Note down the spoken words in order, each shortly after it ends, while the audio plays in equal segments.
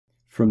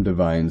From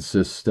Divine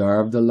Sister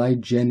of the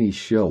Light, Jenny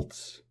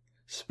Schultz.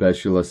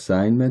 Special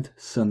assignment,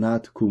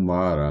 Sanat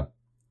Kumara.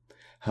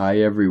 Hi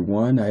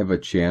everyone, I have a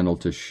channel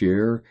to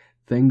share.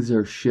 Things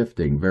are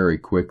shifting very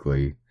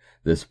quickly.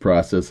 This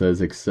process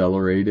has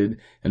accelerated,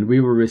 and we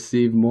will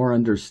receive more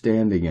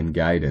understanding and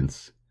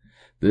guidance.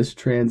 This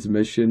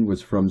transmission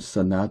was from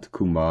Sanat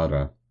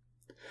Kumara.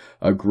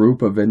 A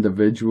group of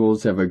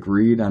individuals have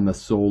agreed on the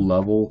soul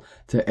level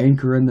to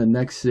anchor in the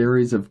next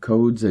series of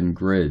codes and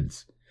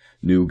grids.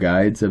 New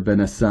guides have been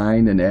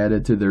assigned and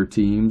added to their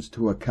teams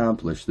to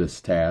accomplish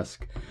this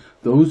task.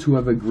 Those who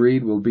have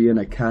agreed will be in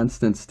a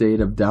constant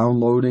state of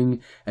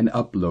downloading and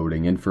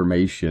uploading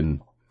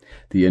information.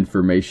 The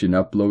information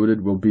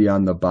uploaded will be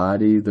on the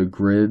body, the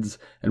grids,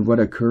 and what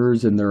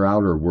occurs in their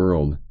outer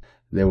world.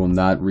 They will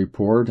not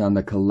report on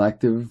the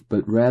collective,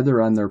 but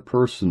rather on their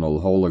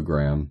personal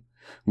hologram.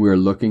 We are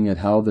looking at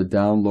how the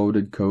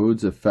downloaded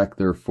codes affect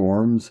their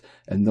forms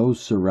and those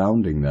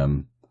surrounding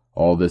them.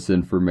 All this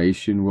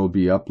information will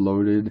be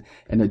uploaded,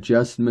 and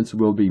adjustments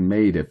will be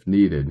made if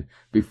needed,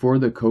 before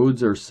the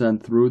codes are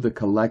sent through the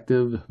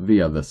collective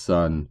via the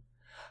sun.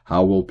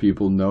 How will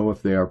people know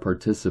if they are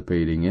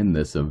participating in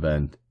this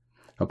event?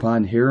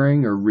 Upon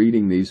hearing or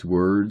reading these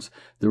words,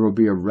 there will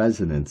be a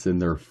resonance in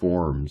their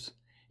forms.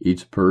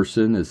 Each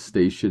person is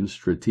stationed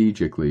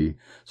strategically,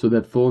 so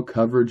that full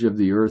coverage of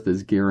the earth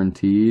is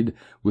guaranteed,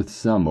 with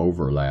some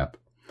overlap.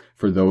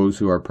 For those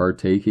who are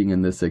partaking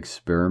in this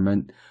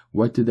experiment,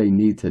 what do they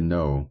need to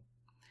know?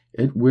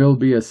 It will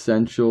be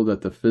essential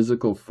that the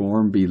physical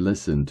form be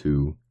listened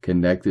to,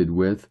 connected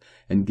with,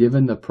 and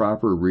given the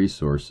proper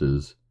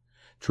resources.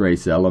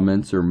 Trace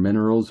elements or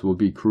minerals will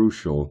be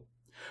crucial.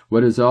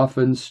 What is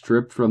often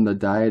stripped from the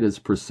diet is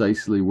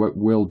precisely what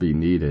will be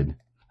needed.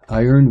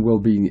 Iron will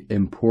be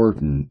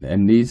important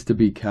and needs to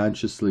be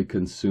consciously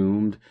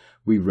consumed.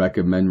 We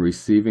recommend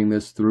receiving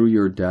this through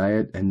your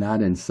diet and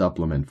not in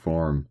supplement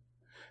form.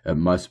 It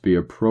must be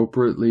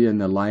appropriately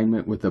in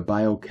alignment with the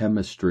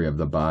biochemistry of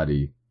the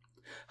body.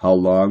 How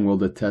long will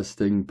the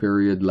testing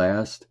period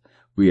last?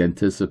 We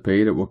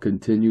anticipate it will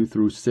continue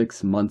through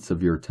 6 months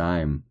of your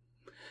time.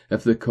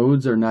 If the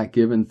codes are not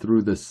given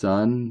through the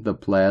sun, the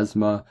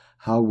plasma,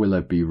 how will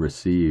it be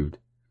received?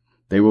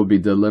 They will be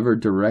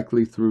delivered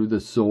directly through the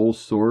soul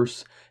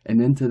source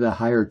and into the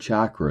higher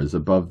chakras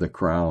above the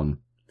crown.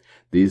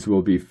 These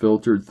will be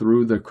filtered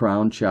through the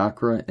crown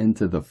chakra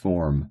into the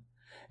form.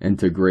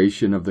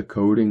 Integration of the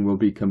coding will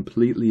be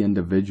completely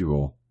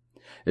individual.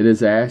 It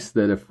is asked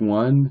that if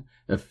one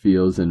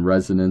feels in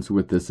resonance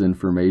with this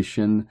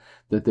information,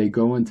 that they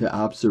go into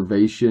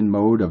observation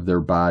mode of their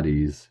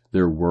bodies,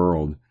 their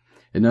world,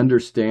 in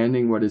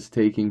understanding what is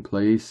taking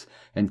place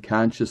and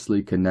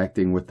consciously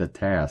connecting with the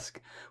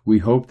task. We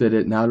hope that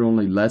it not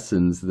only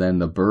lessens then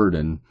the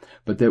burden,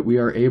 but that we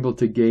are able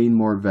to gain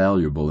more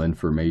valuable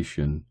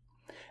information.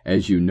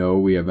 As you know,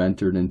 we have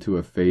entered into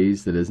a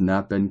phase that has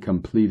not been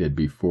completed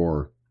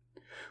before.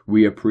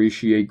 We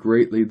appreciate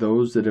greatly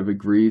those that have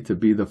agreed to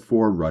be the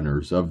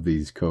forerunners of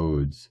these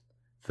codes.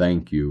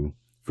 Thank you.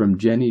 From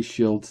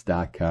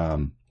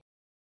JennySchultz.com.